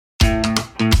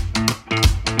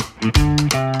Hey,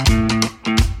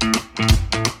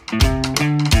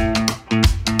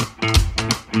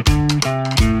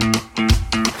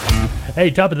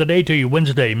 top of the day to you,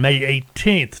 Wednesday, May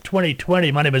 18th,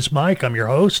 2020. My name is Mike. I'm your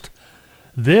host.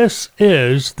 This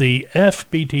is the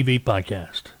FBTV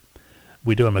podcast.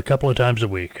 We do them a couple of times a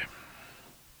week.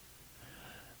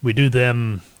 We do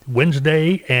them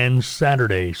Wednesday and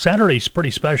Saturday. Saturday's pretty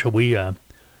special. We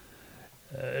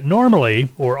normally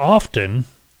or often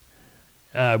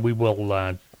we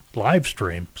will live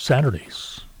stream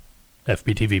Saturday's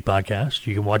FBTV podcast.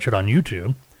 You can watch it on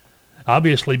YouTube.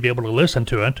 Obviously, be able to listen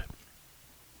to it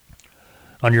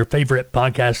on your favorite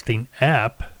podcasting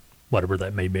app, whatever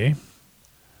that may be.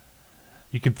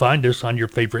 You can find us on your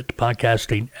favorite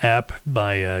podcasting app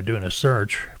by doing a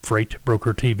search. Freight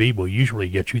Broker TV will usually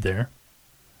get you there.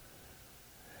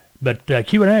 But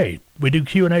Q&A, we do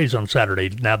Q&As on Saturday.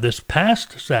 Now, this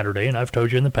past Saturday, and I've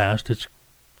told you in the past, it's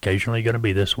occasionally going to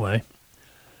be this way.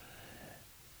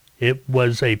 It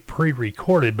was a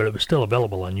pre-recorded, but it was still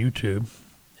available on YouTube.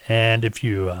 And if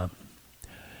you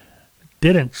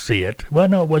didn't see it, well,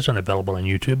 no, it wasn't available on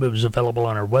YouTube. It was available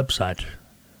on our website.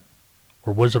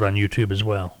 Or was it on YouTube as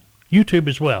well? YouTube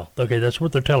as well. Okay, that's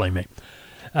what they're telling me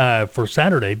for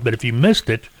Saturday. But if you missed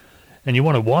it and you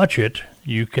want to watch it,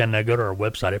 you can go to our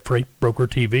website at Freight Broker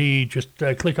TV. Just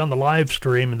click on the live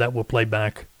stream, and that will play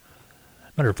back.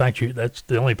 Matter of fact, that's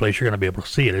the only place you're going to be able to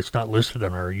see it. It's not listed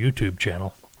on our YouTube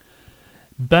channel.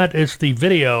 But it's the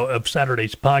video of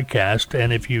Saturday's podcast,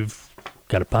 and if you've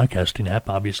got a podcasting app,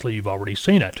 obviously you've already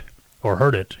seen it, or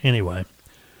heard it anyway.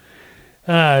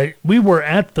 We were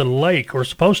at the lake, or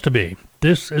supposed to be.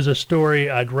 This is a story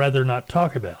I'd rather not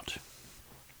talk about.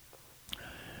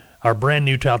 Our brand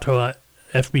new Tautoa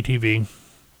FBTV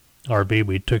RV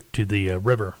we took to the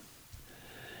river.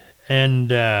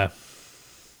 And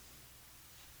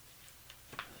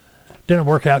didn't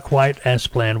work out quite as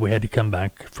planned. We had to come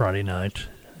back Friday night,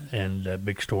 and a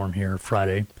big storm here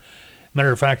Friday.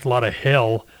 Matter of fact, a lot of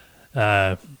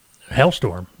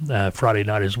hailstorm Friday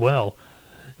night as well.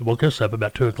 It woke us up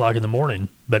about 2 o'clock in the morning,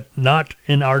 but not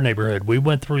in our neighborhood. We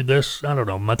went through this, I don't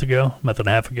know, month and a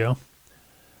half ago,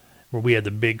 where we had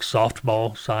the big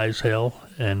softball size hail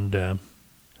and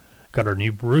got our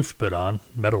new roof put on,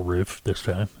 metal roof this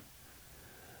time.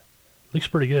 Looks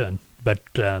pretty good, but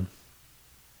the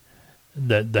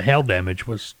hail damage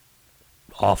was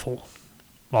awful.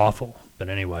 But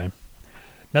anyway,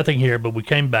 nothing here, but we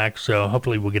came back, so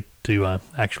hopefully we'll get to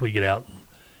actually get out and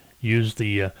use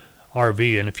the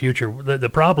RV in the future. The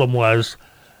problem was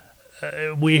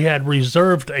we had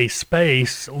reserved a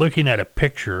space looking at a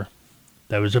picture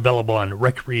that was available on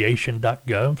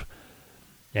recreation.gov.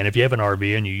 And if you have an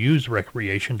RV and you use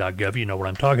recreation.gov, you know what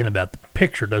I'm talking about. The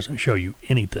picture doesn't show you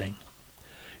anything.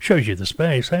 It shows you the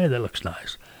space. Hey, that looks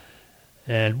nice.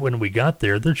 And when we got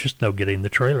there, there's just no getting the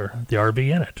RV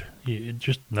in it.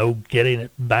 Just no getting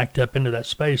it backed up into that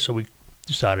space. So we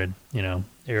decided,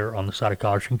 err on the side of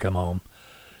caution, come home.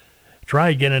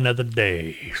 Try again another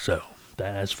day. So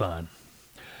that's fun.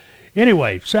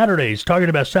 Anyway, talking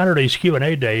about Saturday's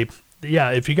Q&A day. Yeah,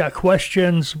 if you got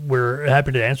questions, we're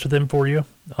happy to answer them for you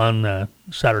on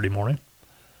Saturday morning.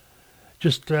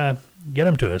 Just get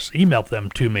them to us. Email them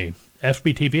to me.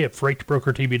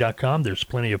 FBTV@freightbrokertv.com. There's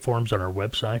plenty of forms on our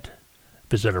website.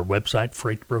 Visit our website,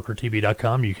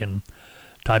 freightbrokertv.com. You can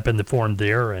type in the form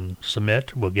there and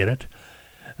submit. We'll get it.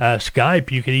 Skype,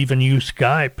 you can even use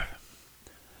Skype.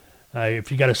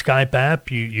 If you got a Skype app,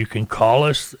 you can call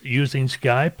us using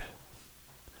Skype.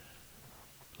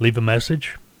 Leave a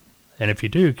message. And if you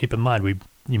do, keep in mind,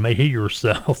 you may hear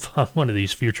yourself on one of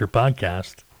these future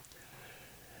podcasts.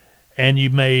 And you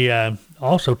may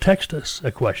also text us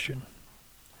a question.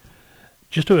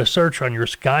 Just do a search on your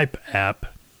Skype app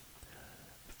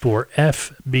for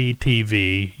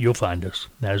FBTV. You'll find us.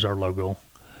 That is our logo.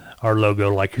 Our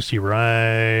logo, like you see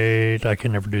right, I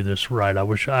can never do this right. I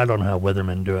don't know how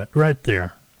weathermen do it. Right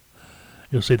there.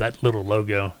 You'll see that little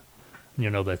logo. You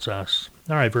know that's us.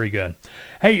 All right, very good.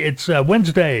 Hey, it's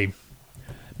Wednesday,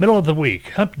 middle of the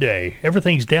week, hump day.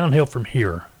 Everything's downhill from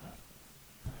here.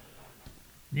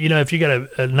 If you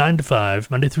got a 9 to 5,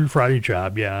 Monday through Friday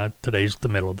job, yeah, today's the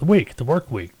middle of the week, the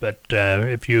work week. But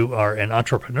if you are an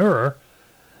entrepreneur,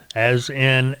 as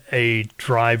in a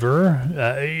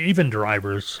driver, even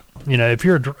drivers, if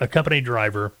you're a company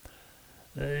driver,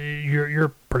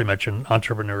 you're pretty much an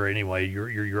entrepreneur anyway. You're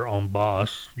your own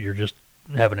boss. You just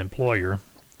have an employer.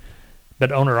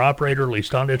 But owner-operator,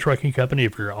 leased onto a trucking company,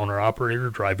 if you're an owner-operator,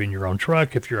 driving your own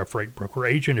truck, if you're a freight broker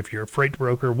agent, if you're a freight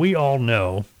broker, we all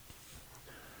know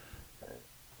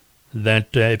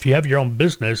that if you have your own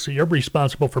business, you're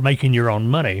responsible for making your own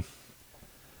money.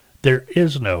 there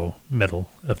is no middle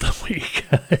of the week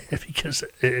because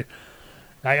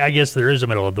I guess there is a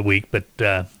middle of the week, but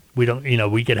we don't,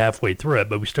 we get halfway through it,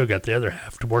 but we still got the other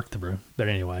half to work through. But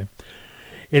anyway,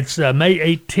 it's May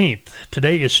 18th.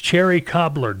 Today is Cherry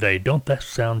Cobbler Day. Don't that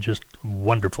sound just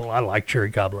wonderful? I like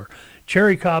cherry cobbler.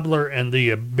 Cherry cobbler and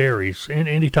the berries, and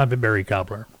any type of berry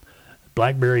cobbler.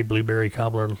 Blackberry, blueberry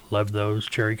cobbler, love those.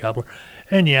 Cherry cobbler.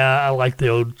 And yeah, I like the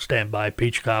old standby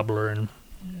peach cobbler and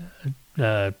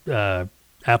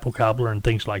apple cobbler and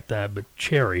things like that. But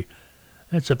cherry,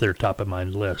 that's up there top of my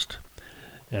list.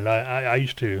 And I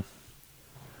used to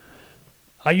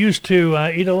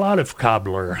eat a lot of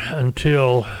cobbler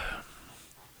until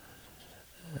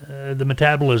the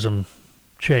metabolism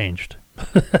changed.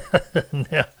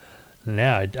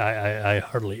 Now I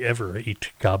hardly ever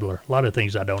eat cobbler. A lot of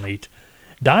things I don't eat.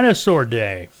 Dinosaur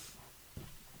Day.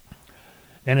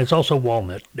 And it's also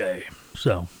Walnut Day.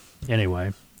 So,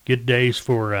 anyway, good days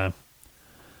for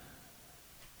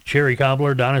cherry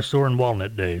cobbler, dinosaur, and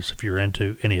walnut days if you're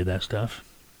into any of that stuff.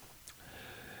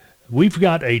 We've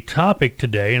got a topic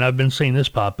today, and I've been seeing this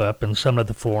pop up in some of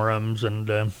the forums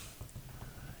and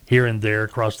here and there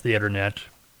across the internet.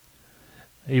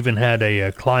 I even had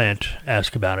a client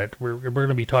ask about it. We're going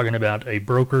to be talking about a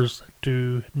brokers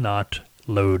do not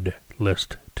load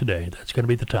list today. That's going to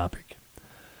be the topic.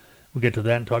 We'll get to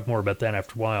that and talk more about that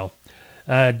after a while.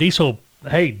 Diesel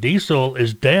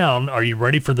is down. Are you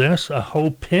ready for this? A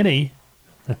whole penny.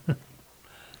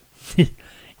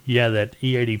 Yeah, that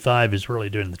E85 is really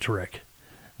doing the trick.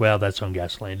 Well, that's on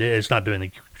gasoline. It's not doing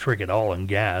the trick at all on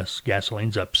gas.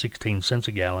 Gasoline's up 16 cents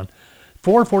a gallon.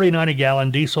 $4.49 a gallon.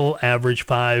 Diesel average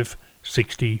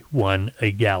 $5.61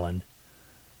 a gallon.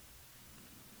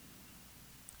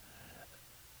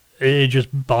 It just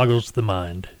boggles the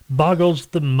mind. Boggles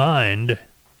the mind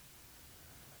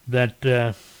that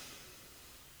the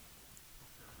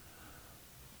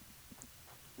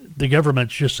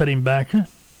government's just sitting back.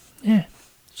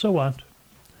 So what?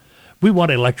 We want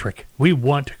electric. We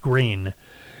want green.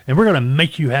 And we're going to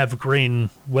make you have green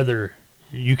whether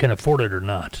you can afford it or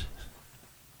not.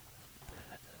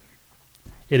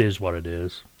 It is what it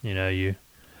is. You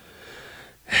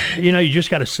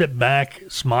just got to sit back,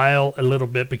 smile a little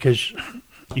bit because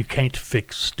you can't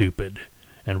fix stupid.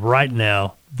 And right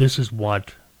now, this is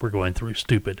what we're going through,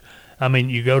 stupid. I mean,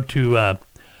 you go to,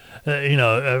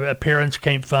 parents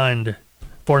can't find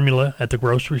formula at the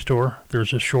grocery store.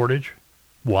 There's a shortage.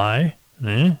 Why?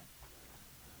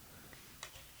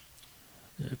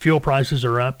 Fuel prices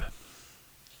are up.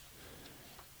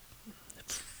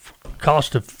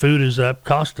 Cost of food is up.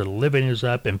 Cost of living is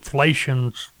up.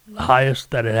 Inflation's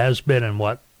highest that it has been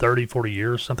in, 30, 40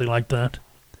 years, something like that.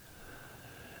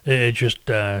 It's just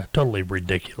totally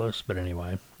ridiculous. But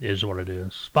anyway, it is what it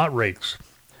is. Spot rates.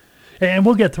 And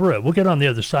we'll get through it. We'll get on the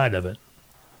other side of it.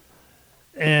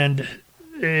 And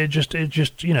it just we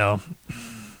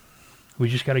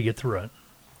just got to get through it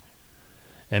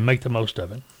and make the most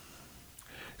of it.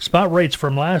 Spot rates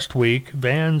from last week,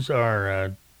 vans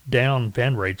are down.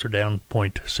 Van rates are down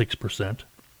 0.6%.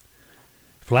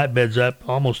 Flatbeds up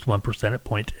almost 1% at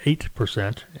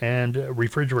 0.8%, and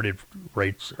refrigerated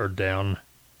rates are down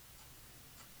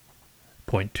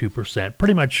 0.2%.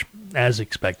 Pretty much as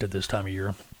expected this time of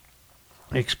year.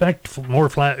 Expect the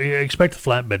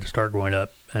flatbed to start going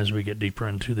up as we get deeper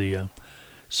into the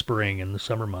spring and the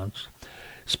summer months.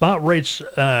 Spot rates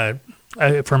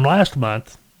from last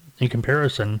month, in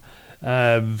comparison,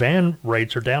 van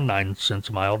rates are down 9 cents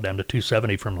a mile, down to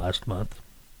 $2.70 from last month.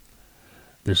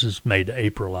 This is May to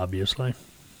April, obviously.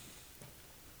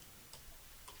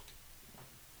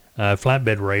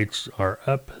 Flatbed rates are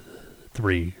up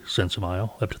 3 cents a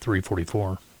mile, up to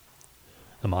 $3.44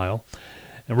 a mile.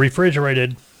 And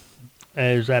refrigerated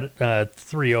is at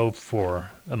 $3.04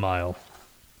 a mile.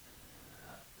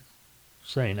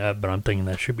 Saying up, but I'm thinking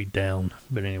that should be down.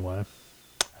 But anyway.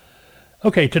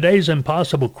 Okay, today's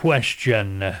impossible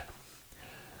question.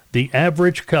 The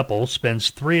average couple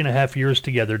spends 3.5 years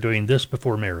together doing this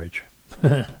before marriage.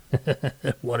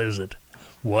 What is it?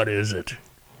 What is it?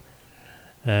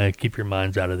 Keep your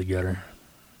minds out of the gutter.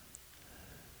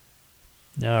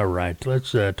 All right,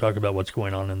 let's talk about what's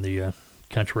going on in the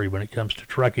country when it comes to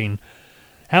trucking.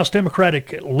 House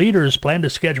Democratic leaders plan to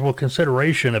schedule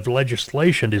consideration of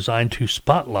legislation designed to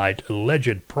spotlight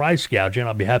alleged price gouging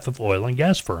on behalf of oil and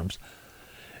gas firms.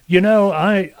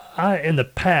 I in the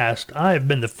past, I have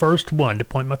been the first one to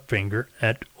point my finger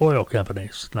at oil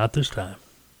companies. Not this time.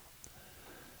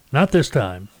 Not this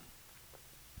time.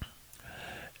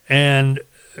 And,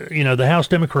 the House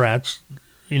Democrats,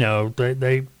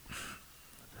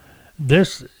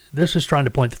 this is trying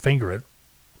to point the finger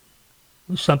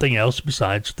something else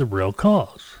besides the real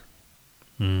cause.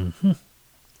 Mm-hmm.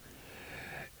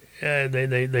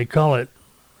 They call it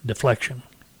deflection.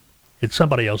 It's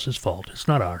somebody else's fault. It's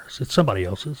not ours. It's somebody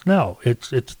else's. No, it's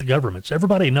the government's.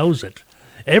 Everybody knows it.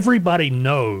 Everybody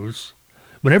knows.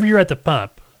 Whenever you're at the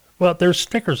pump, well, there's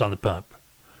stickers on the pump.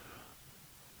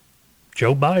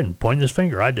 Joe Biden pointing his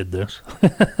finger. I did this.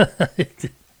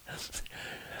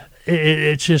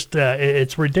 It's just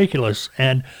it's ridiculous,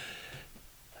 and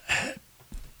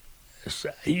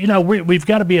we've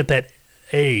got to be at that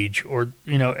age, or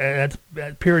at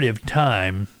that period of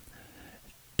time,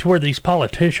 to where these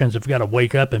politicians have got to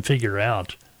wake up and figure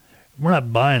out we're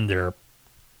not buying their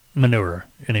manure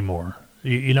anymore.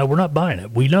 We're not buying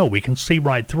it. We know, we can see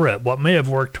right through it. What may have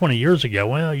worked 20 years ago,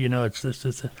 well, it's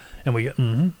this, and we go,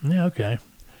 yeah, okay.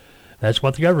 That's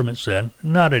what the government said.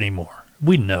 Not anymore.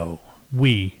 We know.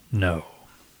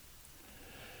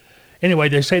 Anyway,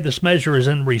 they say this measure is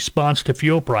in response to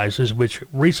fuel prices, which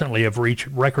recently have reached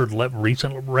record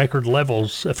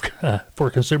levels for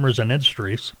consumers and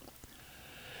industries.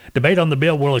 Debate on the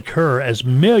bill will occur as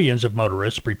millions of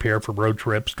motorists prepare for road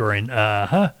trips during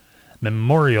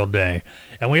Memorial Day.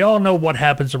 And we all know what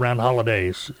happens around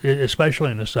holidays,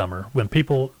 especially in the summer. When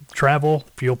people travel,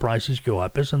 fuel prices go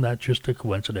up. Isn't that just a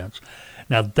coincidence?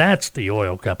 Now, that's the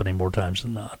oil company more times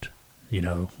than not. They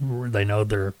know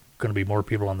there are going to be more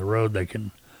people on the road. They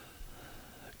can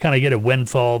kind of get a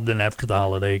windfall. Then after the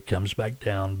holiday, it comes back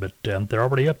down. But they're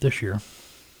already up this year.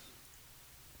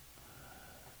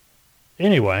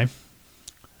 Anyway,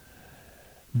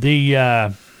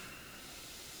 the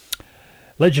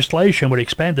legislation would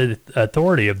expand the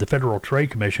authority of the Federal Trade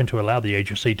Commission to allow the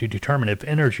agency to determine if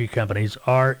energy companies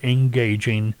are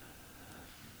engaging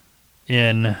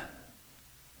in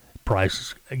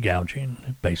price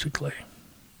gouging, basically.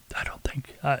 I don't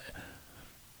think.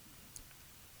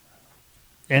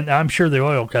 And I'm sure the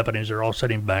oil companies are all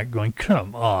sitting back going,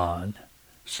 come on,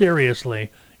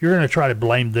 seriously, you're going to try to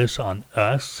blame this on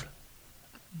us?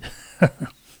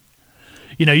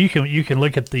 You can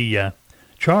look at the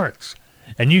charts,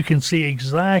 and you can see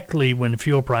exactly when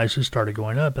fuel prices started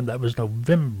going up, and that was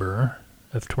November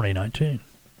of 2019,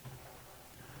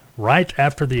 right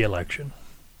after the election.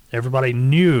 Everybody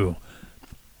knew.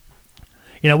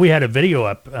 We had a video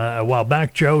up a while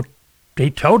back. Joe, he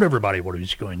told everybody what he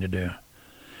was going to do.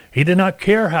 He did not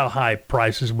care how high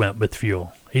prices went with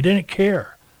fuel. He didn't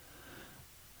care.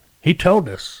 He told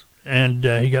us, and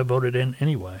he got voted in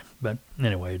anyway. But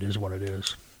anyway, it is what it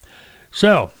is.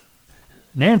 So,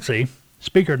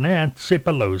 Speaker Nancy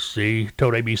Pelosi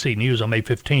told ABC News on May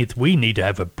 15th, we need to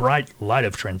have a bright light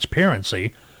of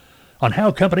transparency on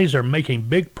how companies are making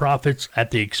big profits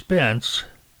at the expense,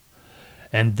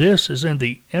 and this is in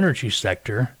the energy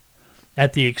sector,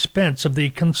 at the expense of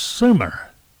the consumer.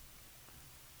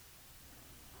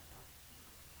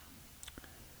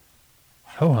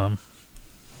 Ho-hum.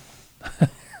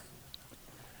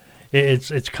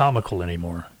 It's comical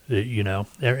anymore,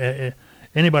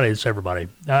 Anybody, it's everybody.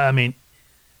 I mean,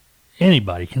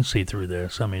 anybody can see through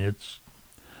this. I mean, it's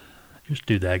just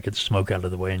do that, get the smoke out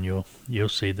of the way, and you'll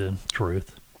see the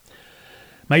truth.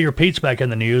 Mayor Pete's back in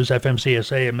the news.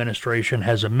 FMCSA administration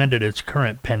has amended its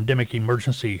current pandemic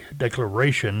emergency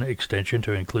declaration extension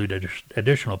to include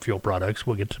additional fuel products.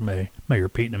 We'll get to Mayor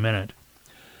Pete in a minute.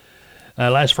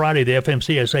 Last Friday, the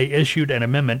FMCSA issued an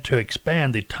amendment to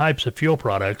expand the types of fuel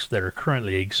products that are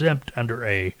currently exempt under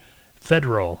a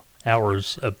federal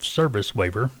hours of service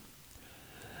waiver.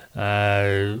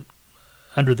 Under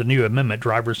the new amendment,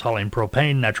 drivers hauling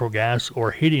propane, natural gas,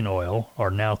 or heating oil are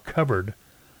now covered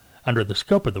under the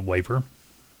scope of the waiver.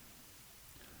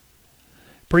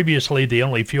 Previously, the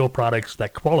only fuel products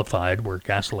that qualified were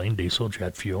gasoline, diesel,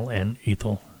 jet fuel, and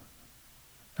ethyl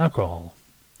alcohol.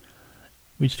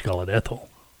 We used to call it ethyl.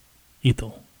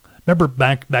 Remember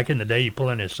back in the day, you pull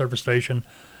in a service station.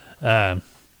 My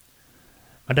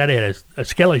daddy had a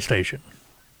Skelly station.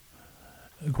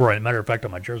 Great. Matter of fact, on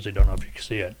my jersey, don't know if you can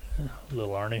see it.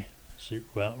 Little Arnie.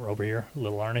 Well, over here,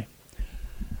 Little Arnie.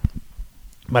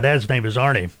 My dad's name is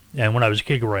Arnie, and when I was a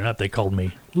kid growing up, they called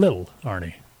me Little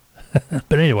Arnie.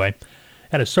 But anyway,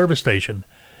 at a service station,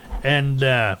 and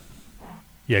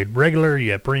you had regular,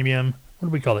 you had premium. What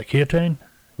do we call it? Keatane?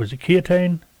 Was it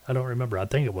Keatane? I don't remember. I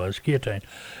think it was Keatane.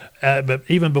 But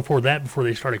even before that, before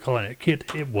they started calling it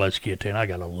it was Keatane. I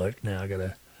got to look now. I got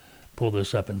to pull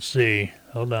this up and see.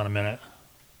 Hold on a minute.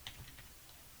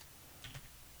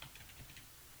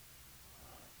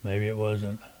 Maybe it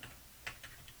wasn't.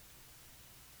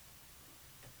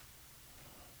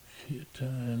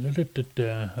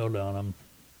 Hold on.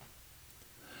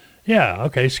 Yeah,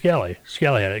 okay, Skelly.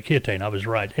 Skelly had it. Ketane, I was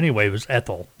right. Anyway, it was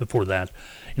ethyl before that.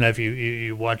 If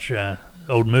you watch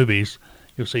old movies,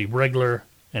 you'll see regular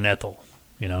and ethyl.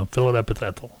 Fill it up with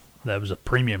ethyl. That was a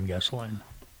premium gasoline.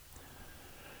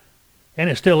 And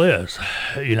it still is.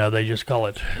 They just call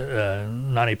it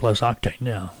 90 plus octane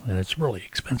now, and it's really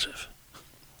expensive.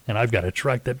 And I've got a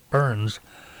truck that burns.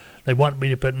 They want me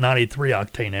to put 93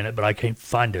 octane in it, but I can't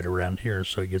find it around here,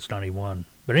 so it gets 91.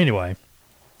 But anyway,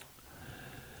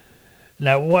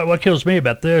 now what kills me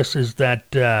about this is that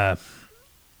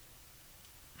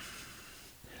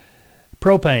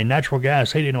propane, natural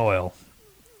gas, heating oil,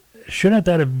 shouldn't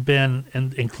that have been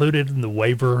included in the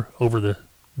waiver over the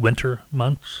winter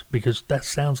months? Because that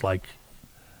sounds like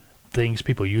things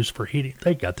people use for heating.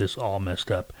 They got this all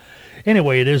messed up.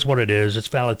 Anyway, it is what it is. It's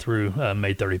valid through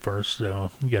May 31st,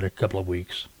 so you got a couple of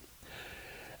weeks.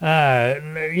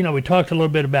 We talked a little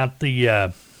bit about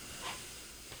the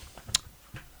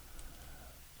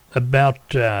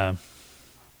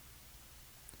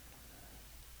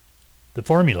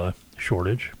formula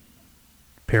shortage.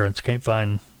 Parents can't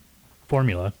find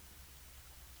formula.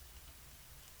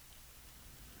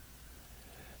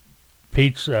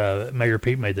 Mayor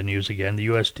Pete made the news again. The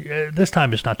USDA, this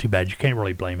time it's not too bad. You can't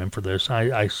really blame him for this.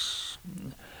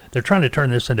 They're trying to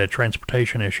turn this into a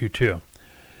transportation issue too.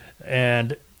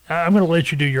 And I'm going to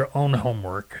let you do your own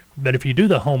homework. But if you do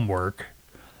the homework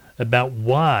about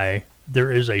why there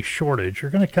is a shortage,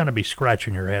 you're going to kind of be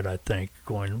scratching your head, I think,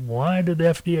 going, why did the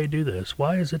FDA do this?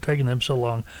 Why is it taking them so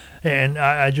long? And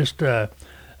I just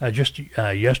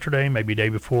yesterday, maybe day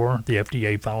before, the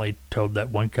FDA finally told that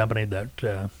one company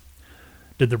that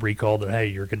did the recall that, hey,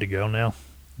 you're good to go now.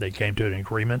 They came to an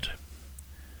agreement.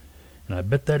 And I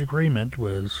bet that agreement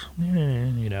was,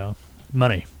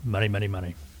 money.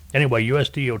 Anyway,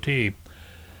 USDOT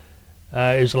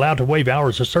is allowed to waive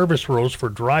hours of service rules for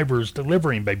drivers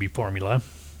delivering baby formula.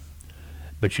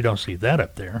 But you don't see that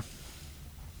up there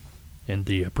in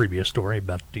the previous story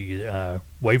about the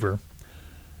waiver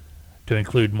to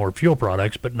include more fuel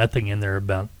products, but nothing in there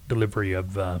about delivery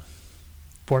of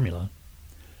formula.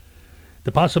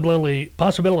 The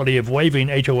possibility of waiving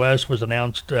HOS was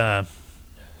announced a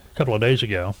couple of days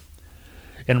ago.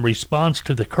 In response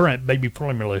to the current baby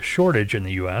formula shortage in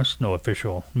the U.S., no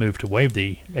official move to waive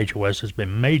the HOS has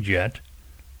been made yet.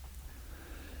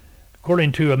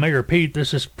 According to Mayor Pete,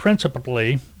 this is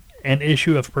principally an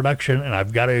issue of production, and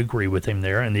I've got to agree with him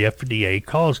there, and the FDA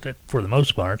caused it for the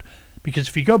most part, because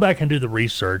if you go back and do the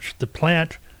research, the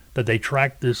plant that they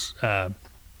tracked this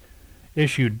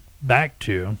issue back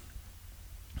to,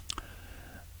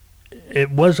 it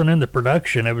wasn't in the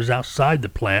production. It was outside the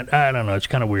plant. I don't know. It's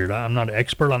kind of weird. I'm not an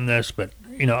expert on this, but,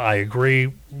 I agree.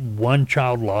 One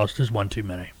child lost is one too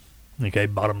many. Okay,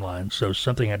 bottom line. So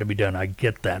something had to be done. I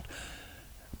get that.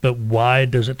 But why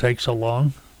does it take so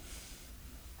long?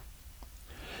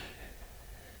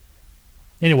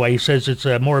 Anyway, he says it's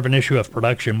more of an issue of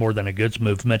production more than a goods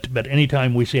movement. But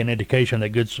anytime we see an indication that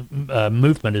goods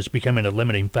movement is becoming a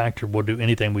limiting factor, we'll do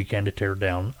anything we can to tear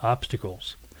down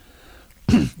obstacles.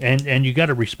 And you got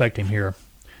to respect him here.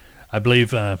 I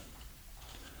believe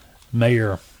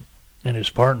Mayor and his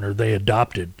partner, they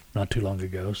adopted not too long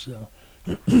ago, so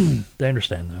they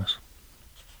understand this.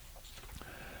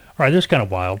 All right, this is kind of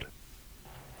wild.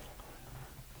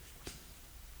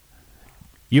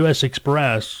 U.S.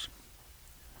 Express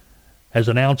has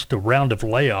announced a round of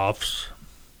layoffs.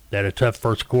 They had a tough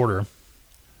first quarter.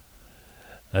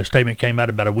 A statement came out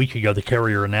about a week ago. The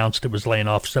carrier announced it was laying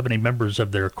off 70 members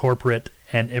of their corporate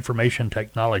and information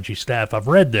technology staff. I've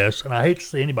read this, and I hate to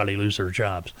see anybody lose their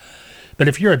jobs. But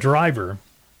if you're a driver,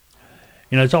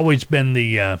 it's always been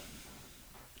the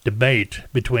debate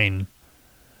between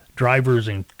drivers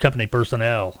and company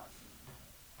personnel.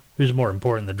 Who's more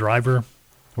important, the driver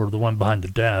or the one behind the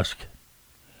desk?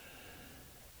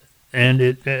 And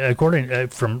according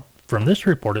from this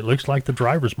report, it looks like the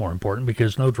driver's more important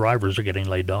because no drivers are getting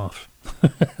laid off.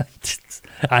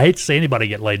 I hate to see anybody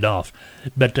get laid off.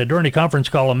 But during a conference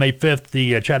call on May 5th,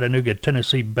 the Chattanooga,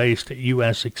 Tennessee-based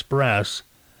U.S. Express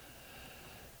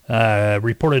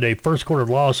reported a first quarter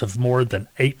loss of more than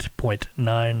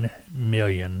 $8.9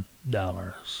 million.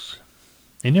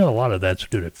 And a lot of that's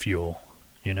due to fuel,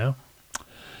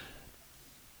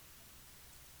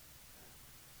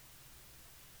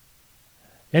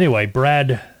 Anyway,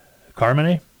 Brad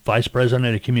Carmody, Vice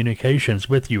President of Communications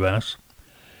with U.S.,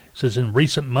 says in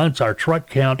recent months our truck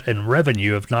count and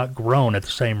revenue have not grown at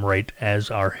the same rate as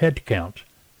our head count.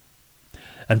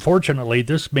 Unfortunately,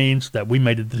 this means that we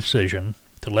made a decision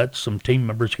to let some team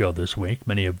members go this week.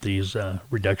 Many of these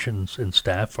reductions in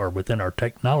staff are within our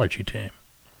technology team.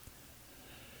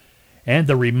 and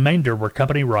the remainder were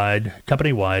company-wide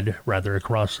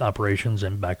across operations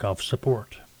and back-office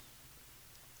support.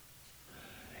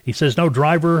 He says no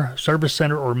driver, service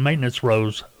center, or maintenance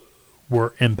roles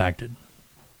were impacted.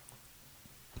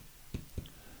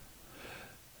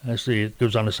 Let's see, it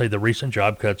goes on to say the recent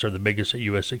job cuts are the biggest at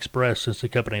U.S. Express since the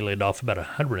company laid off about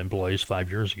 100 employees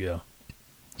 5 years ago.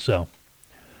 So,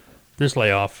 this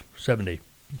layoff, 70.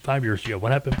 5 years ago.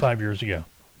 What happened 5 years ago?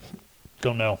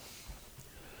 Don't know.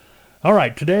 All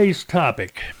right, today's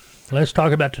topic. Let's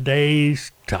talk about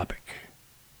today's topic.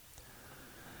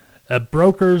 A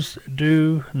broker's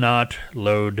do not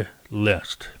load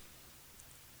list.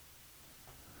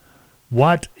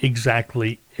 What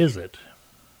exactly is it?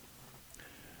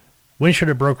 When should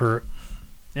a broker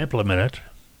implement it?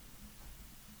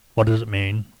 What does it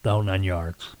mean? The whole 9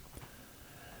 yards.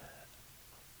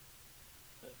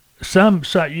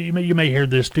 You may hear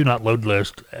this do not load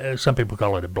list. Some people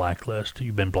call it a blacklist.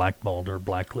 You've been blackballed or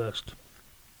blacklist.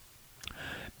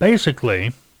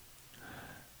 Basically,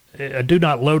 a do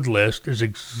not load list is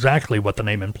exactly what the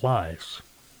name implies.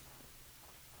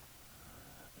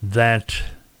 That,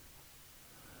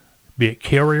 be it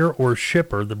carrier or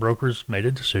shipper, the brokers made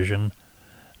a decision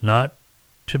not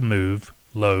to move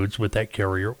loads with that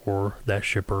carrier or that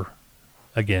shipper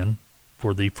again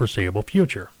for the foreseeable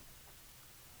future.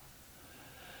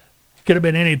 Could have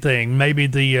been anything. Maybe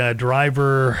the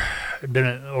driver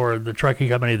didn't, or the trucking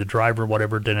company, the driver,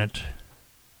 whatever, didn't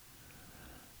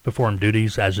perform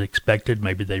duties as expected.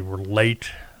 Maybe they were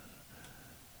late.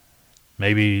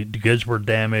 Maybe the goods were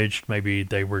damaged. Maybe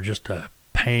they were just a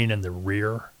pain in the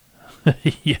rear.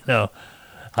 You know,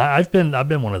 I've been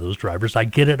one of those drivers. I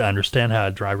get it. I understand how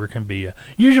a driver can be.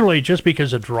 Usually, just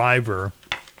because a driver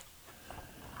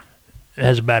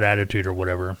has a bad attitude or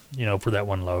whatever, you know, for that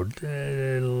one load,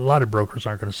 a lot of brokers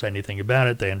aren't going to say anything about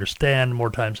it. They understand more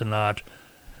times than not.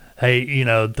 Hey, you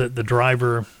know, the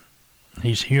driver,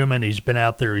 he's human. He's been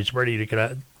out there. He's ready to get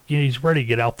out. You know, he's ready to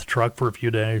get out the truck for a few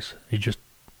days. He just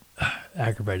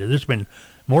aggravated. There's been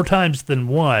more times than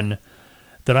one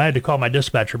that I had to call my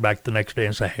dispatcher back the next day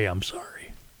and say, hey, I'm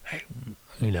sorry. Hey,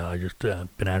 you know, I just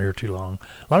been out here too long.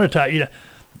 A lot of times,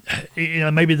 you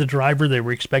know, maybe the driver, they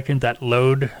were expecting that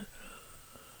load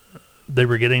they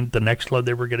were getting, the next load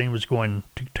they were getting was going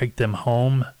to take them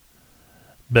home.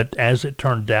 But as it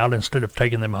turned out, instead of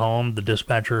taking them home, the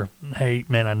dispatcher, hey,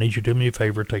 man, I need you to do me a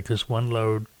favor, take this one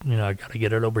load. You know, I got to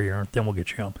get it over here, then we'll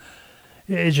get you home.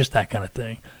 It's just that kind of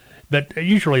thing. But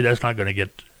usually that's not going to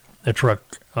get a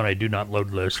truck on a do not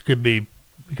load list. Could be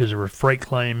because of a freight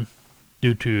claim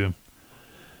due to,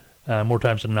 more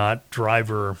times than not,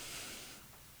 driver,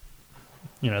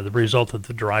 you know, the result of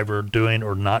the driver doing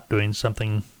or not doing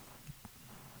something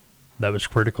that was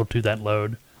critical to that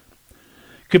load.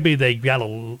 Could be they got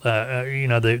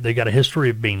they got a history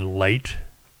of being late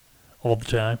all the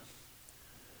time.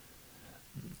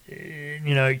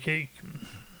 You know, it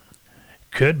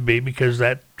could be because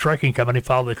that trucking company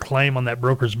filed a claim on that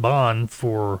broker's bond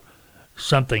for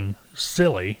something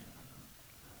silly.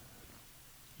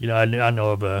 You know, I know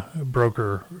of a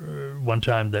broker one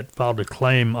time that filed a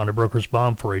claim on a broker's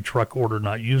bond for a truck order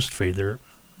not used fee.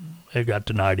 It got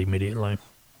denied immediately.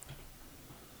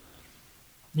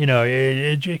 You know,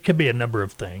 it could be a number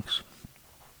of things.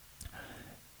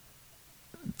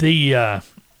 The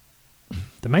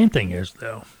main thing is,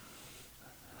 though,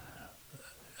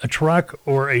 a truck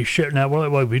or a ship. Now,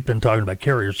 well, we've been talking about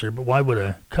carriers here, but why would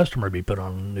a customer be put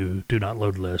on a new do not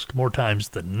load list? More times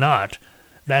than not,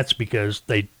 that's because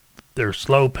they're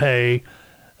slow pay,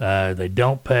 they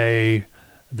don't pay,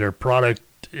 their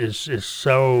product is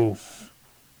so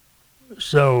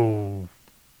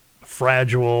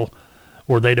fragile,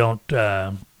 or they don't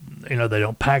they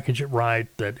don't package it right,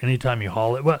 that anytime you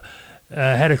haul it. Well,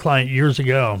 I had a client years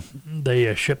ago,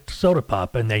 they shipped soda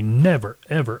pop, and they never,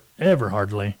 ever, ever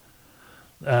hardly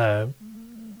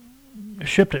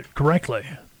shipped it correctly.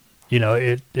 You know,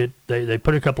 they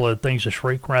put a couple of things of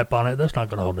shrink wrap on it. That's not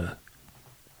going to hold a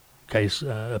case,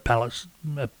 a pallet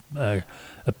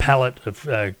of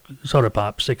soda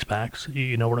pop 6-packs.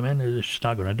 You know what I mean? It's just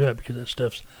not going to do it because that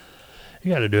stuff's,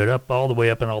 you got to do it up all the way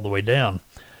up and all the way down.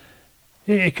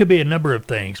 It could be a number of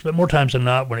things, but more times than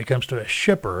not, when it comes to a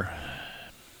shipper,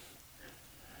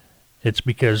 it's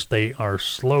because they are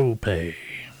slow pay.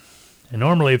 And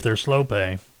normally, if they're slow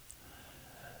pay,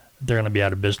 they're going to be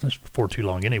out of business before too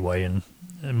long anyway. And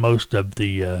most of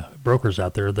the brokers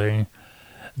out there,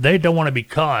 they don't want to be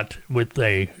caught with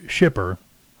a shipper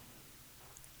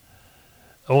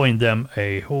owing them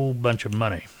a whole bunch of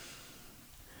money,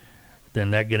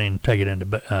 then that getting taken into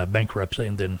bankruptcy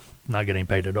and then not getting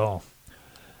paid at all.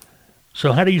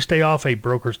 So how do you stay off a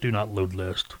broker's do not load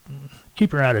list?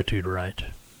 Keep your attitude right,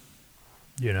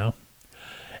 you know.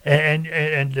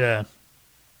 And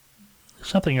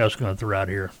something else going to throw out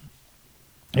here.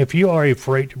 If you are a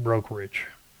freight brokerage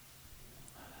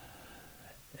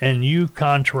and you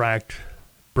contract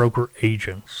broker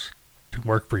agents to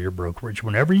work for your brokerage,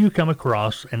 whenever you come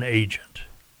across an agent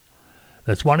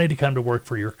that's wanting to come to work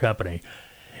for your company,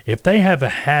 if they have a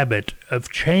habit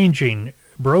of changing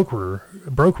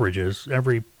brokerages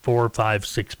every 4, 5,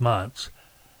 6 months,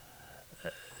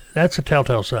 that's a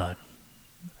telltale sign.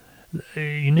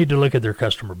 You need to look at their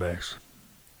customer base.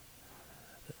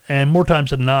 And more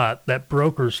times than not, that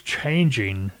broker's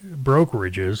changing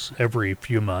brokerages every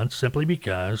few months simply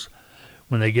because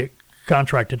when they get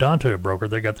contracted onto a broker,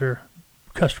 they got their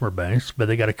customer base, but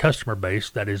they got a customer base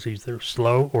that is either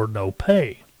slow or no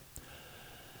pay.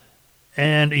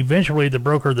 And eventually the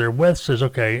broker they're with says,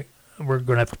 okay, we're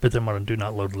going to have to put them on a do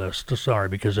not load list. Sorry,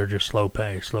 because they're just slow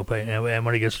pay. And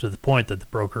when it gets to the point that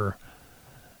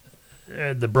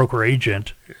the broker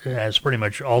agent has pretty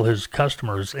much all his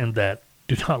customers in that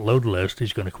do not load list,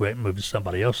 he's going to quit and move to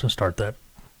somebody else and start that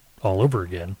all over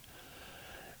again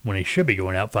when he should be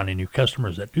going out finding new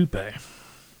customers that do pay.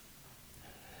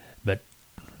 But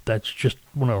that's just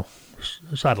a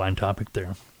sideline topic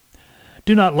there.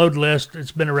 Do not load list,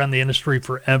 it's been around the industry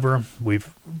forever. We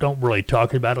don't really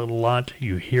talk about it a lot.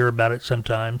 You hear about it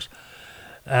sometimes.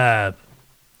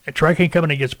 A trucking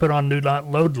company gets put on do not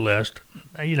load list.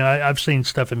 I've seen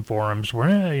stuff in forums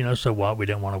where, so what? We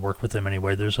didn't want to work with them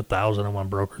anyway. There's 1,001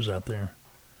 brokers out there.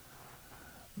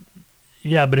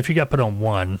 Yeah, but if you got put on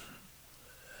one,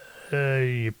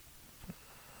 you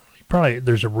probably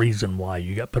there's a reason why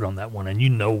you got put on that one, and you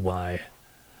know why.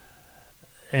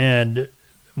 And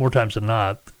more times than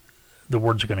not, the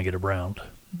word's going to get around.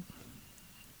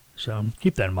 So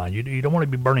keep that in mind. You don't want to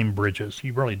be burning bridges.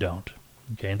 You really don't.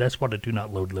 Okay, and that's what a do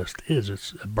not load list is.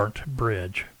 It's a burnt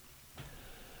bridge.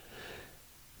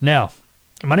 Now,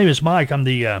 my name is Mike. I'm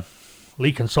the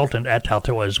lead consultant at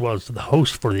Taltoa, as well as the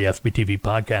host for the FBTV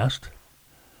podcast.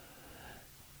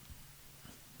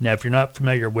 Now, if you're not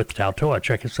familiar with Taltoa,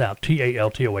 check us out,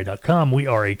 TALTOA.com. We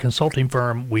are a consulting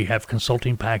firm. We have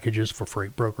consulting packages for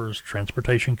freight brokers,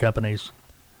 transportation companies.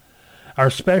 Our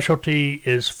specialty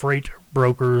is freight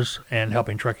brokers and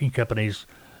helping trucking companies.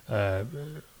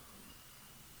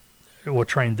 We'll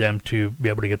train them to be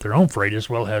able to get their own freight as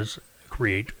well as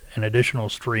create an additional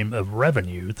stream of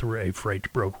revenue through a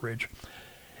freight brokerage.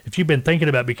 If you've been thinking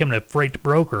about becoming a freight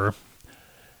broker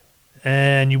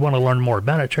and you want to learn more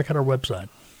about it, check out our website.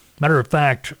 Matter of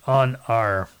fact, on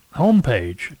our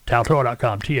homepage,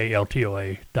 Taltoa.com,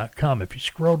 TALTOA.com, if you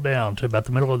scroll down to about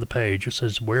the middle of the page, it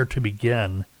says where to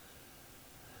begin.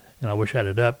 And I wish I had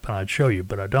it up and I'd show you,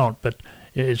 but I don't. But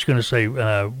it's going to say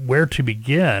where to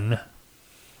begin.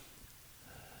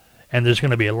 And there's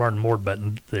going to be a Learn More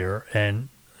button there, and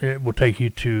it will take you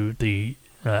to the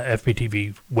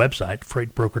FBTV website,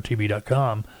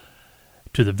 freightbrokertv.com,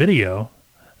 to the video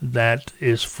that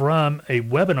is from a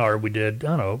webinar we did,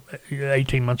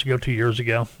 18 months ago, 2 years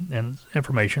ago, and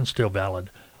information's still valid.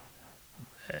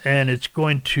 And it's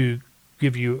going to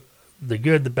give you the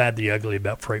good, the bad, the ugly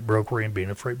about freight brokering, being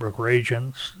a freight broker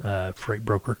agent, freight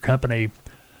broker company,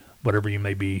 whatever you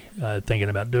may be thinking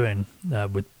about doing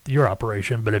with your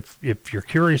operation. But if you're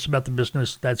curious about the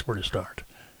business, that's where to start.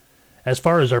 As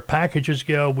far as our packages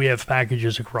go, we have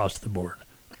packages across the board.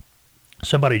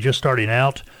 Somebody just starting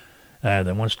out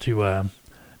that wants to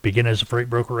begin as a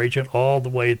freight broker agent, all the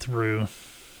way through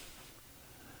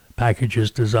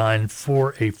packages designed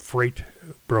for a freight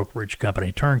brokerage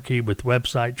company, turnkey with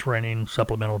website training,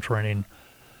 supplemental training,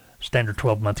 standard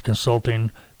 12-month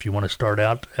consulting. If you want to start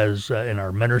out as in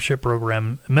our mentorship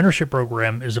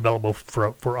program is available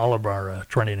for all of our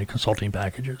training and consulting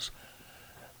packages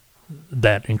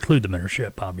that include the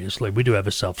mentorship. Obviously, we do have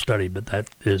a self-study, but that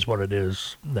is what it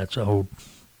is. That's a whole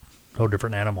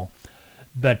different animal.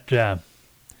 But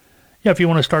if you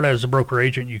want to start out as a broker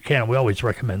agent, you can. We always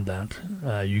recommend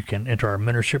that. You can enter our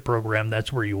mentorship program.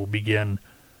 That's where you will begin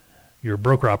your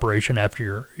broker operation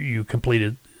after you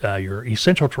completed your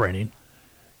essential training.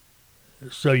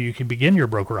 So you can begin your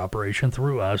broker operation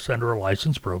through us under a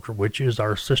licensed broker, which is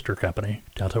our sister company,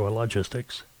 Taltoa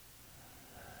Logistics.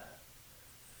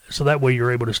 So that way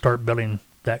you're able to start building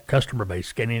that customer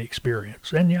base, gaining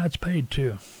experience. And it's paid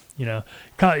too.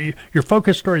 Your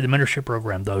focus story of the mentorship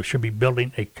program, though, should be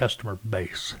building a customer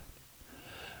base.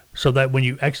 So that when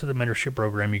you exit the mentorship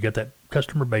program, you get that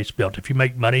customer base built. If you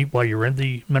make money while you're in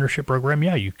the mentorship program,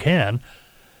 you can.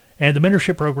 And the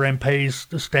mentorship program pays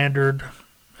the standard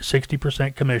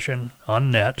 60% commission on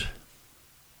net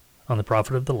on the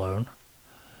profit of the loan.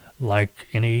 like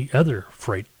any other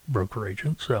freight broker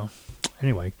agent. So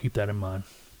anyway, keep that in mind.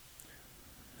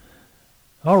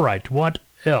 All right, what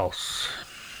else?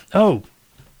 Oh,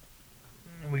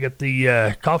 we got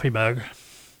the coffee mug,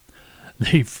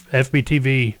 the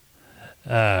FBTV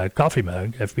coffee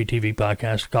mug, FBTV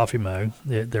podcast coffee mug.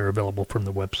 They're available from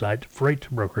the website,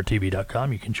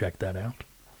 freightbrokertv.com. You can check that out.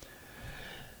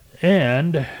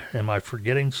 And am I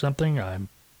forgetting something? I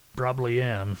probably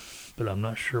am, but I'm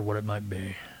not sure what it might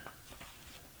be.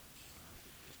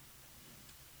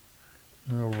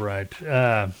 All right.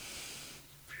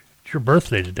 It's your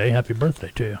birthday today. Happy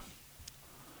birthday to you.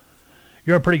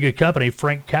 You're in pretty good company.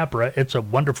 Frank Capra, It's a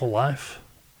Wonderful Life.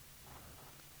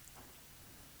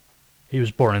 He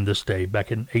was born in this day,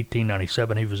 back in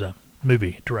 1897. He was a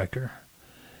movie director.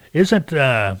 Isn't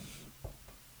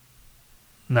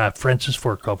not Francis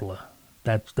Ford Coppola?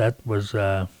 That was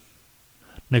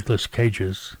Nicolas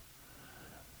Cage's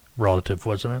relative,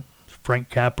 wasn't it? Frank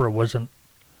Capra wasn't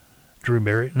Drew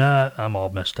Barry. Nah, I'm all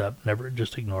messed up. Never,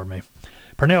 just ignore me.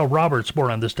 Pernell Roberts, born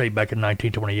on this day back in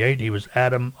 1928. He was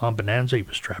Adam on Bonanza. He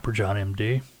was Trapper John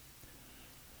M.D.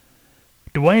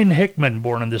 Dwayne Hickman,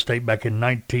 born on this date back in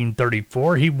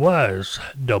 1934. He was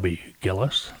Dobie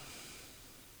Gillis.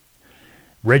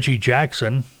 Reggie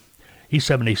Jackson, he's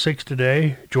 76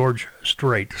 today. George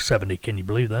Strait, 70. Can you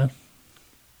believe that?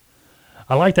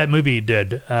 I like that movie he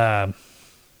did. Oh,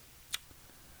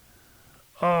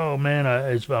 man,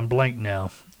 I'm blank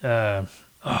now.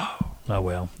 Oh,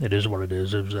 well, it is what it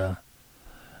is. It was a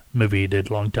movie he did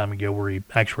a long time ago where he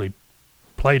actually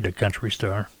played a country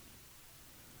star.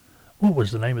 What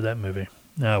was the name of that movie?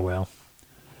 Oh, well.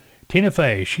 Tina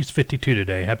Fey, she's 52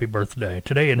 today. Happy birthday.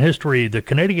 Today in history, the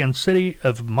Canadian city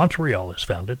of Montreal is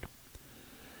founded.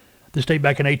 This day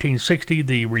back in 1860,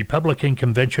 the Republican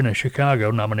Convention in Chicago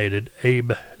nominated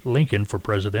Abe Lincoln for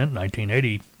president.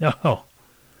 1980. Oh,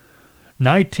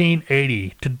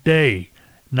 1980. Today,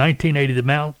 1980, the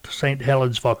Mount St.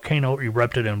 Helens volcano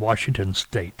erupted in Washington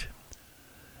State.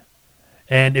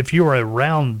 And if you were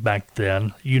around back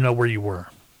then, you know where you were.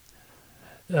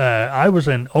 I was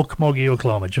in Okmulgee,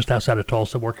 Oklahoma, just outside of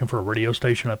Tulsa, working for a radio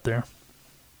station up there.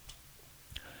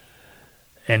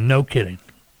 And no kidding,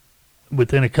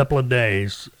 within a couple of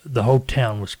days, the whole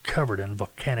town was covered in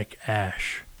volcanic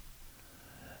ash.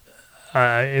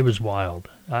 It was wild.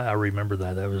 I remember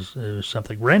that. It was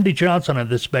something. Randy Johnson, on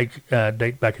this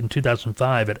date back in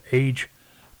 2005, at age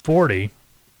 40,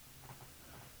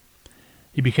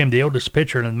 he became the oldest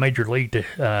pitcher in the Major League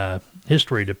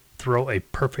history to throw a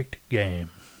perfect game.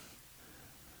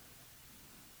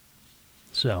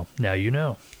 So, now you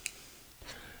know.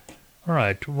 All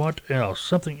right, what else?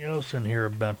 Something else in here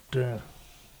about...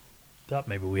 thought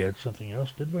maybe we had something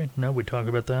else, did we? No, we talked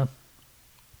about that.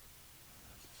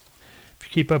 If you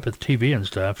keep up with TV and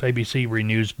stuff, ABC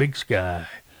renews Big Sky,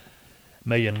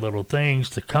 Million Little Things,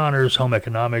 The Connors, Home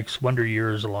Economics, Wonder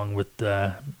Years, along with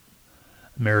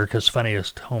America's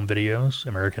Funniest Home Videos,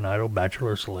 American Idol,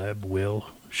 Bachelor, Celeb, Will,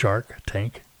 Shark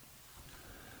Tank.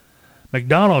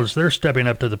 McDonald's, they're stepping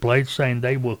up to the plate, saying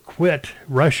they will quit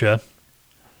Russia.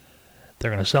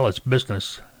 They're going to sell its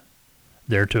business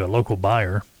there to a local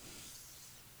buyer.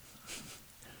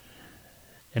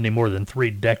 Ending more than 3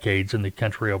 decades in the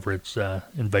country over its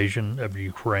invasion of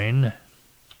Ukraine.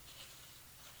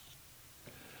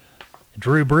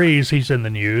 Drew Brees, he's in the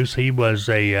news. He was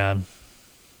a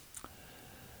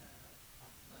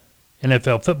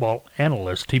NFL football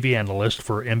analyst, TV analyst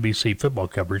for NBC football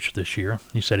coverage this year.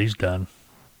 He said he's done.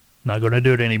 Not going to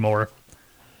do it anymore.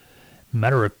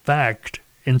 Matter of fact,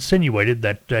 insinuated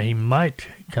that he might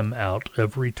come out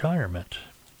of retirement.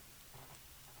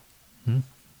 I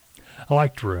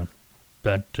like Drew,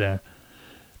 but I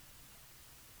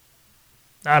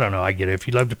don't know. I get it. If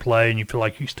you love to play and you feel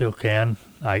like you still can,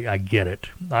 I get it.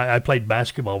 I played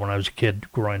basketball when I was a kid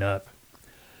growing up.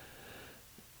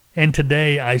 And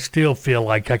today, I still feel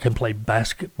like I can play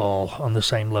basketball on the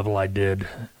same level I did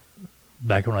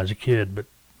back when I was a kid, but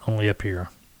only up here.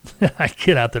 I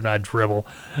get out there and I dribble.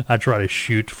 I try to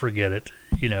shoot. Forget it.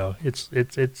 You know,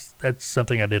 that's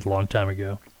something I did a long time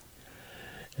ago.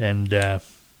 And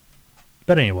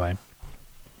but anyway,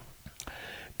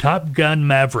 Top Gun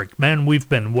Maverick. Man, we've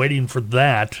been waiting for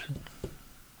that.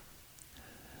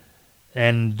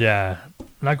 And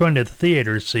not going to the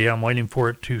theater to see it. I'm waiting for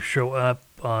it to show up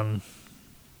on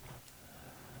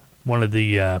one of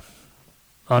the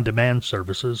on-demand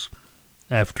services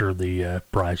after the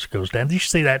price goes down. Did you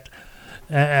see that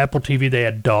Apple TV? They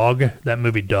had Dog, that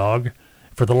movie Dog.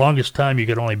 For the longest time, you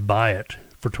could only buy it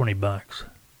for $20.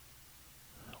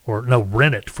 Or, no,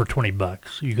 rent it for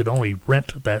 $20. You could only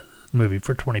rent that movie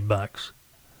for $20.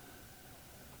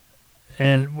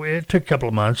 And it took a couple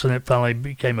of months, and it finally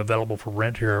became available for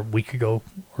rent here a week ago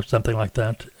or something like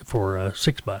that for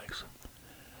 $6.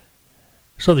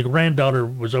 So the granddaughter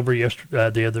was over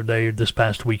the other day, this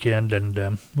past weekend,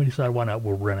 and we decided why not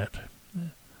we'll rent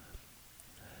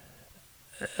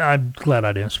it. I'm glad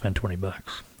I didn't spend $20.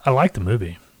 I like the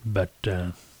movie, but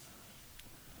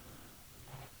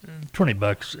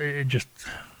 $20, it just,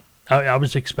 I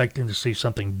was expecting to see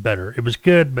something better. It was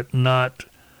good, but not,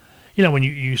 when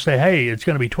you say, hey, it's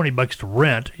going to be $20 to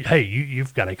rent, hey,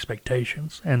 you've got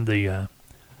expectations. And the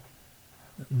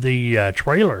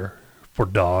trailer for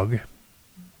Dog,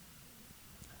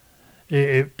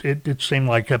 it seemed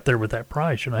like up there with that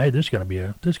price. Hey, this is going to be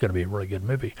a really good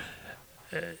movie,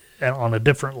 on a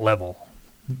different level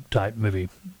type movie,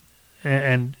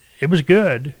 and it was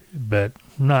good, but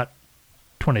not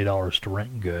 $20 to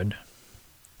rent good.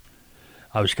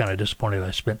 I was kind of disappointed I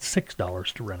spent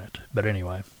 $6 to rent it, but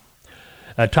anyway.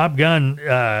 Top Gun,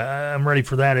 I'm ready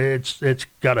for that. It's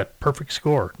got a perfect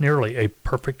score, nearly a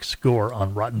perfect score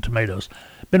on Rotten Tomatoes.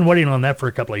 Been waiting on that for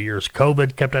a couple of years.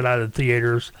 COVID kept it out of the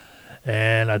theaters,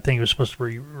 and I think it was supposed to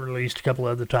be released a couple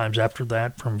of other times after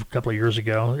that from a couple of years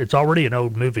ago. It's already an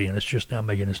old movie, and it's just now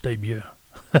making its debut.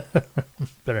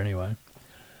 But anyway.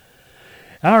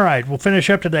 All right, we'll finish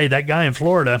up today. That guy in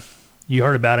Florida, you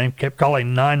heard about him, kept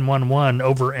calling 911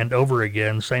 over and over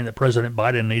again, saying that President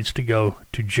Biden needs to go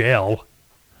to jail.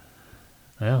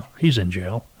 Well, he's in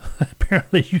jail.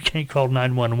 Apparently, you can't call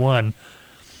 911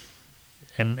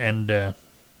 and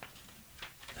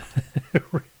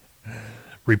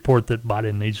report that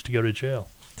Biden needs to go to jail.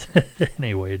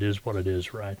 Anyway, it is what it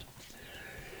is, right?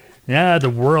 Yeah, the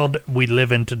world we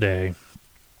live in today.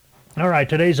 All right,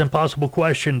 today's impossible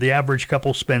question. The average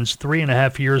couple spends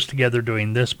 3.5 years together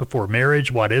doing this before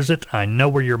marriage. What is it? I know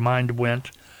where your mind went,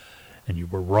 and you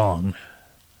were wrong.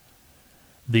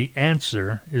 The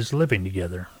answer is living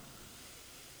together.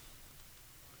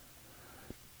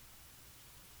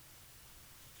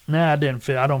 Nah, I didn't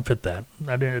fit. I don't fit that.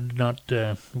 I did not.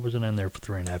 Wasn't in there for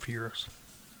 3.5 years.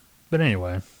 But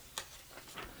anyway,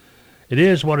 it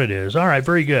is what it is. All right,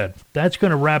 very good. That's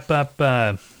going to wrap up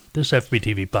this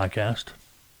FBTV podcast.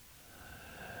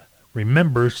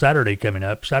 Remember, Saturday coming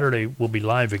up. Saturday we'll be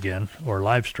live again, or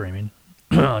live streaming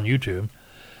on YouTube.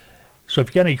 So if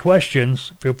you got any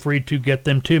questions, feel free to get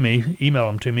them to me. Email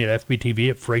them to me at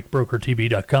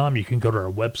fbtv@freightbrokertv.com. You can go to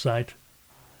our website.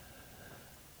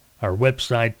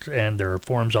 And there are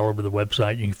forms all over the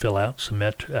website. You can fill out,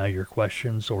 submit your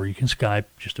questions, or you can Skype.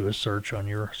 Just do a search on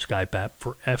your Skype app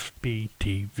for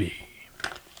FBTV.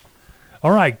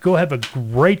 All right, go have a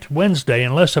great Wednesday.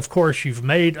 Unless, of course, you've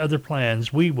made other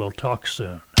plans, we will talk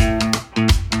soon.